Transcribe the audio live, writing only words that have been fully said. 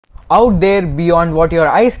Out there beyond what your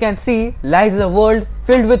eyes can see lies a world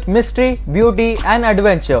filled with mystery, beauty and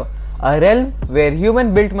adventure. A realm where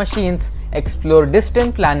human-built machines explore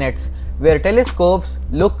distant planets, where telescopes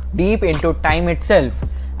look deep into time itself,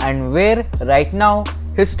 and where right now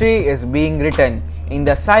history is being written in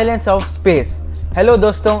the silence of space. Hello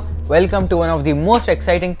doston, welcome to one of the most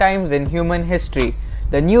exciting times in human history,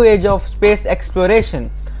 the new age of space exploration.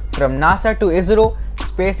 From NASA to ISRO,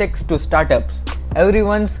 SpaceX to startups,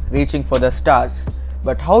 everyone's reaching for the stars.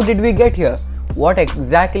 But how did we get here? What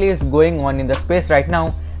exactly is going on in the space right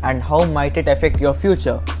now, and how might it affect your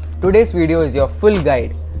future? Today's video is your full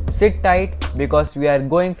guide. Sit tight because we are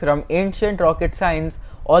going from ancient rocket science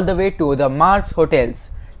all the way to the Mars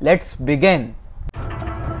hotels. Let's begin.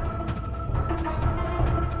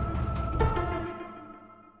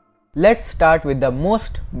 Let's start with the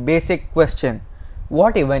most basic question.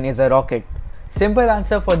 What even is a rocket? Simple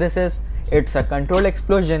answer for this is, it's a controlled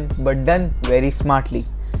explosion but done very smartly.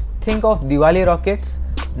 Think of Diwali rockets.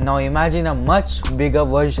 Now imagine a much bigger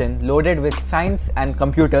version loaded with science and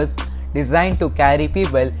computers designed to carry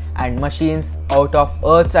people and machines out of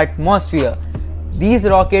Earth's atmosphere. These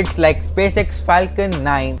rockets like SpaceX Falcon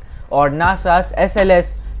 9 or NASA's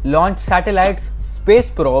SLS launch satellites, space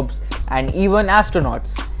probes and even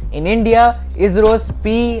astronauts. In India, ISRO's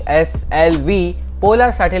PSLV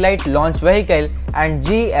Polar Satellite Launch Vehicle and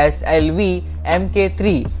GSLV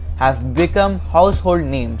Mk3 have become household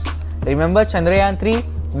names. Remember Chandrayaan 3?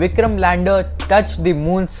 Vikram lander touched the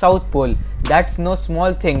moon's south pole. That's no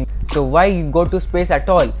small thing. So why go to space at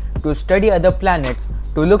all? To study other planets,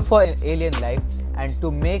 to look for alien life and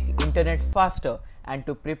to make internet faster and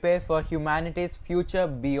to prepare for humanity's future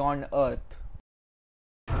beyond Earth.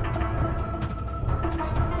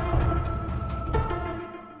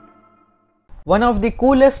 One of the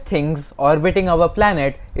coolest things orbiting our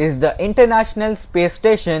planet is the International Space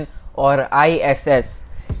Station or ISS.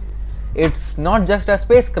 It's not just a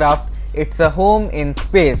spacecraft, it's a home in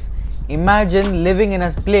space. Imagine living in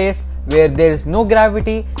a place where there is no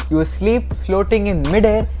gravity, you sleep floating in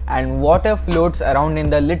midair and water floats around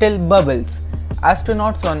in the little bubbles.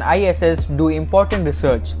 Astronauts on ISS do important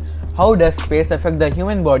research. How does space affect the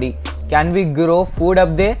human body? Can we grow food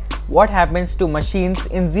up there? What happens to machines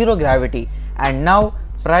in zero gravity? And now,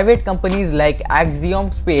 private companies like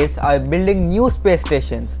Axiom Space are building new space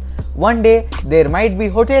stations. One day, there might be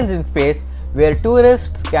hotels in space where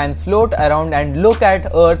tourists can float around and look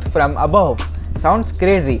at Earth from above. Sounds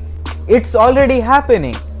crazy. It's already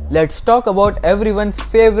happening. Let's talk about everyone's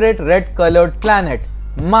favorite red-colored planet,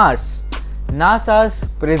 Mars. NASA's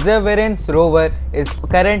Perseverance rover is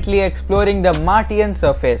currently exploring the Martian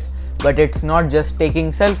surface, but it's not just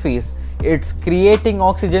taking selfies. It's creating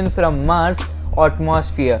oxygen from Mars'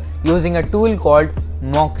 atmosphere using a tool called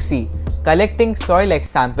MOXIE, collecting soil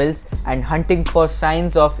samples and hunting for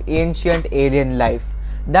signs of ancient alien life.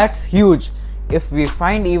 That's huge. If we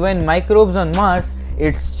find even microbes on Mars,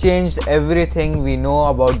 it's changed everything we know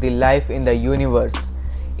about the life in the universe.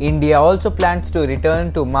 India also plans to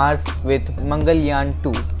return to Mars with Mangalyaan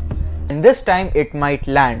 2, and this time it might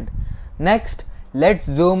land. Next, let's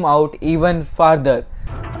zoom out even farther.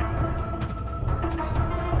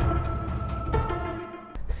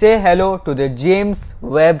 Say hello to the James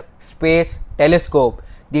Webb Space Telescope,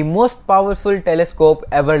 the most powerful telescope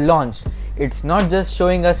ever launched. It's not just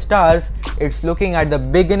showing us stars, it's looking at the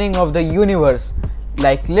beginning of the universe.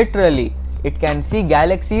 Like literally, it can see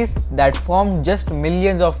galaxies that formed just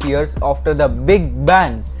millions of years after the Big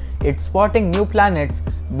Bang. It's spotting new planets,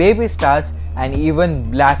 baby stars and even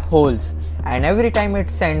black holes. And every time it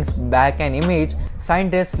sends back an image,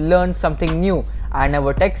 scientists learn something new and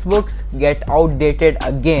our textbooks get outdated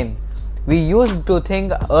again. We used to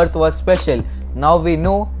think Earth was special. Now we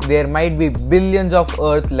know there might be billions of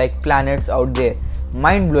Earth-like planets out there.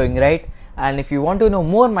 Mind-blowing, right? And if you want to know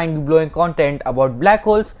more mind-blowing content about black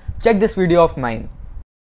holes, check this video of mine.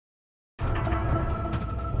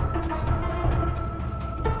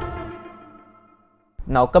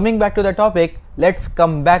 Now coming back to the topic, let's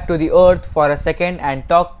come back to the Earth for a second and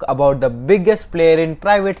talk about the biggest player in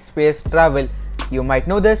private space travel. You might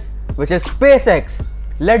know this, which is SpaceX.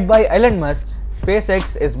 Led by Elon Musk,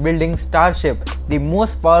 SpaceX is building Starship, the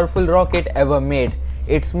most powerful rocket ever made.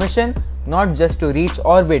 Its mission, not just to reach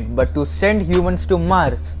orbit but to send humans to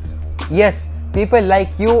Mars. Yes, people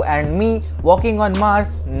like you and me walking on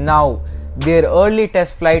Mars now. Their early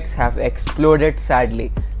test flights have exploded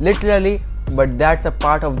sadly, literally, but that's a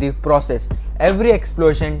part of the process. Every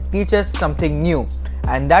explosion teaches something new,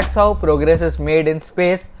 and that's how progress is made in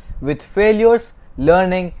space, with failures,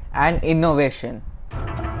 learning and innovation.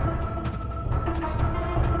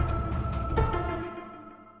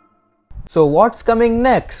 So what's coming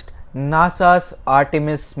next? NASA's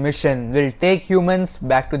Artemis mission will take humans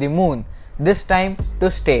back to the moon, this time to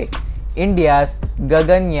stay. India's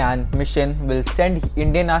Gaganyaan mission will send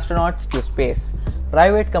Indian astronauts to space.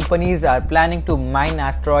 Private companies are planning to mine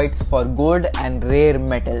asteroids for gold and rare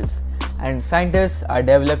metals. And scientists are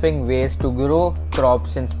developing ways to grow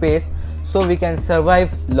crops in space so we can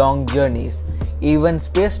survive long journeys. Even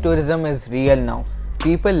space tourism is real now.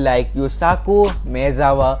 People like Yusaku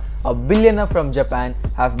Maezawa, a billionaire from Japan,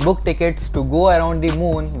 have booked tickets to go around the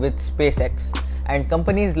moon with SpaceX. And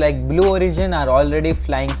companies like Blue Origin are already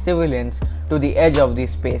flying civilians to the edge of the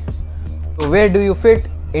space. So where do you fit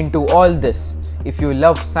into all this? If you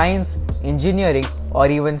love science, engineering, or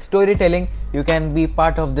even storytelling, you can be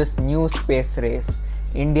part of this new space race.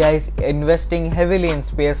 India is investing heavily in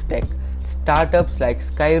space tech. Startups like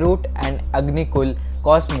Skyroot and Agnikul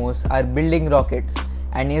Cosmos are building rockets,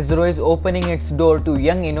 and ISRO is opening its door to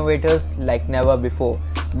young innovators like never before.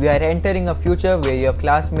 We are entering a future where your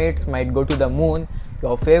classmates might go to the moon,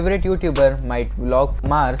 your favorite YouTuber might vlog from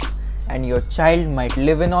Mars, and your child might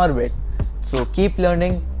live in orbit. So keep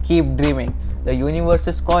learning, keep dreaming. The universe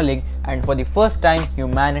is calling, and for the first time,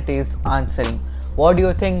 humanity is answering. What do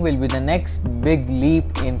you think will be the next big leap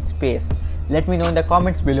in space? Let me know in the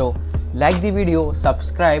comments below. Like the video,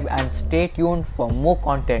 subscribe, and stay tuned for more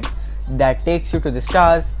content that takes you to the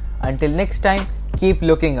stars. Until next time, keep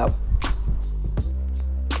looking up.